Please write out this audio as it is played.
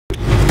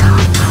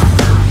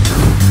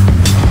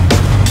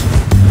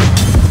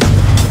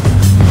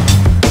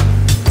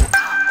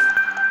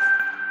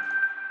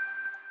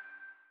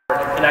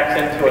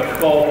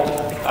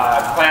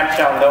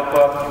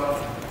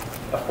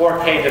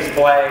4K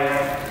display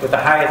with the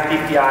highest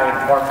DPI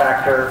and form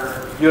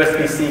factor,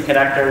 USB-C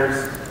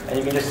connectors, and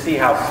you can just see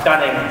how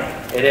stunning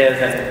it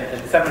is, and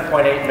it's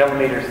 7.8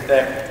 millimeters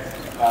thick.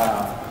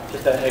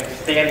 Just an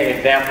outstanding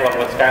example of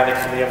what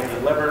Skylake should be able to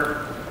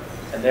deliver.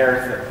 And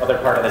there's the other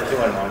part of the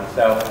 2-in-1.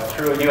 So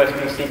true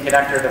USB-C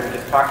connector that we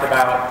just talked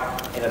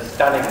about in a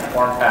stunning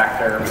form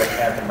factor with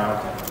phantom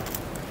mounting.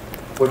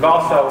 We've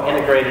also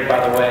integrated,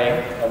 by the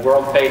way, a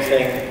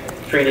world-facing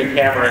 3D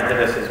camera into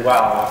this as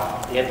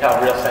well, the Intel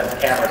RealSense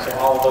camera. So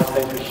all of those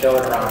things we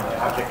showed around the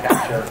object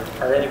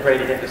capture are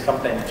integrated into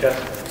something just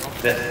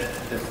this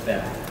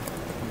thin.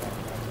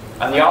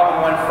 On the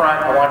all-in-one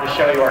front, I wanted to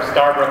show you our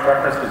Starbrook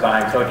reference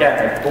design. So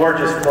again, a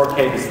gorgeous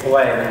 4K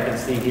display that you can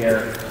see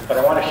here, but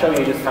I want to show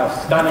you just how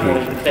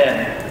stunningly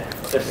thin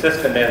this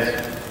system is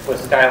with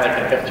Skylake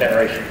and 5th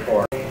generation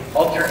core.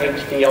 Ultra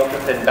HD, ultra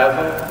thin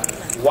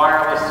bezel,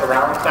 wireless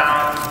surround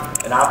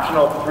sound, an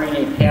optional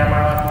 3D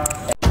camera,